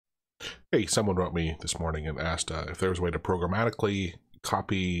Hey, someone wrote me this morning and asked if there was a way to programmatically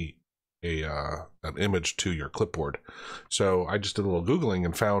copy an image to your clipboard. So I just did a little Googling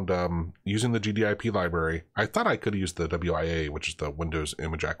and found using the gdip library. I thought I could use the WIA, which is the Windows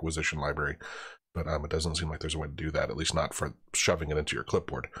Image Acquisition Library, but it doesn't seem like there's a way to do that, at least not for shoving it into your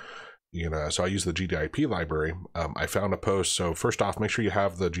clipboard. So I use the gdip library. I found a post. So first off, make sure you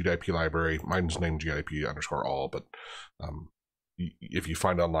have the gdip library. Mine's named gdip_all, but if you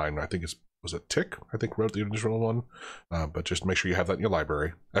find online, I think was it Tick? I think wrote the original one, but just make sure you have that in your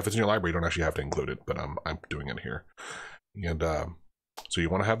library. If it's in your library, you don't actually have to include it, but I'm doing it here. And so you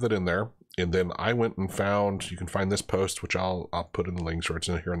want to have that in there. And then I went and found, you can find this post, which I'll put in the links, or it's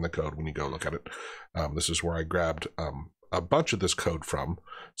in here in the code when you go look at it. This is where I grabbed a bunch of this code from.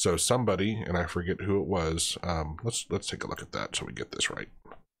 So somebody, and I forget who it was, let's take a look at that so we get this right.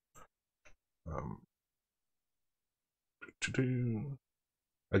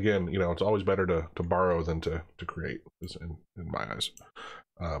 Again, it's always better to borrow than to create, in my eyes.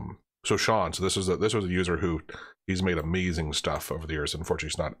 So Sean, so this was a user who he's made amazing stuff over the years. Unfortunately,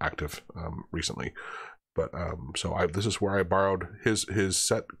 he's not active recently, but this is where I borrowed his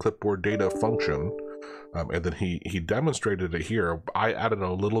set clipboard data function, and then he demonstrated it here. I added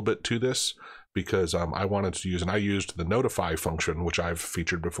a little bit to this because I wanted to use, and I used the notify function, which I've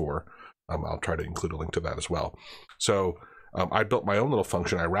featured before. I'll try to include a link to that as well. So I built my own little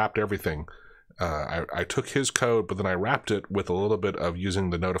function. I wrapped everything. I took his code, but then I wrapped it with a little bit of using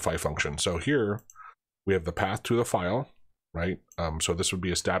the notify function. So here we have the path to the file, right? So this would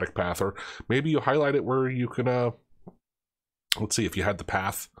be a static path, or maybe you highlight it where you can, let's see, if you had the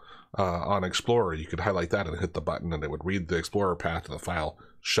path on Explorer, you could highlight that and hit the button, and it would read the Explorer path to the file,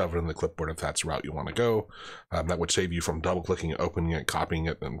 shove it in the clipboard if that's the route you want to go. That would save you from double clicking it, opening it, copying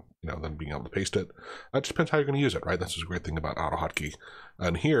it, and then being able to paste it. That just depends how you're going to use it, right? That's a great thing about AutoHotkey.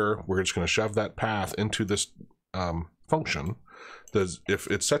 And here we're just going to shove that path into this function. If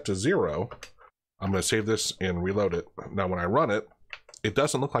it's set to 0, I'm going to save this and reload it. Now when I run it, it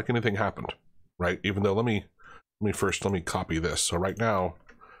doesn't look like anything happened, right? Even though let me copy this. So right now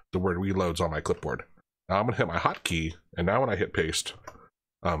the word reloads on my clipboard. Now I'm going to hit my hotkey, and now when I hit paste,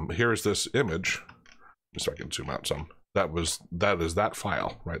 here's this image. So I can zoom out some. That is that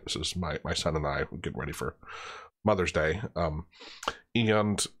file, right? This is my son and I getting ready for Mother's Day,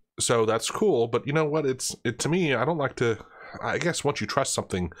 and so that's cool. But you know what? To me, I don't like to. I guess once you trust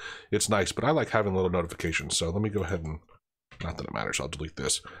something, it's nice. But I like having little notifications. So let me go ahead and, not that it matters, I'll delete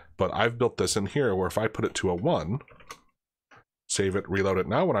this. But I've built this in here where if I put it to a 1, save it, reload it.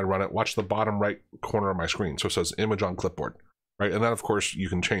 Now when I run it, watch the bottom right corner of my screen. So it says image on clipboard. Right, and then of course you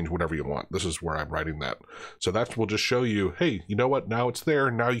can change whatever you want. This is where I'm writing that. So that will just show you, hey, you know what? Now it's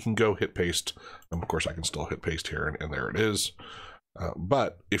there. Now you can go hit paste. And of course I can still hit paste here, and there it is.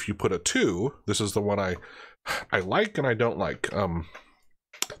 But if you put a 2, this is the one I like and I don't like.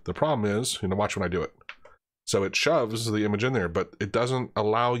 The problem is, watch when I do it. So it shoves the image in there, but it doesn't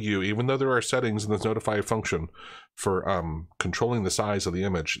allow you, even though there are settings in this notify function for controlling the size of the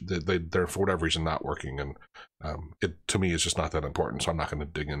image, they're for whatever reason not working. And it, to me, is just not that important. So I'm not going to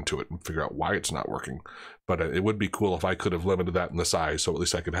dig into it and figure out why it's not working. But it would be cool if I could have limited that in the size. So at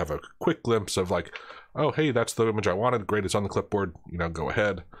least I could have a quick glimpse of like, oh, hey, that's the image I wanted. Great, it's on the clipboard. Go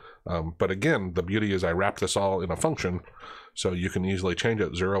ahead. But again, the beauty is I wrap this all in a function. So you can easily change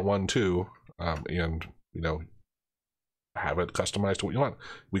it 0, 1, 2, and have it customized to what you want.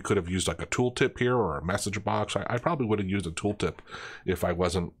 We could have used like a tooltip here or a message box. I probably would have used a tooltip if I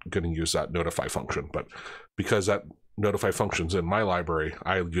wasn't going to use that notify function. But because that notify function's in my library,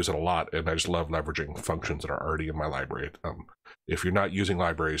 I use it a lot, and I just love leveraging functions that are already in my library. If you're not using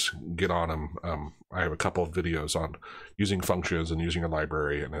libraries, get on them. I have a couple of videos on using functions and using a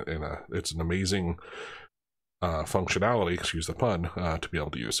library, and it's an amazing functionality, excuse the pun, to be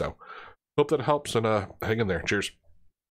able to use. So hope that helps, and hang in there. Cheers.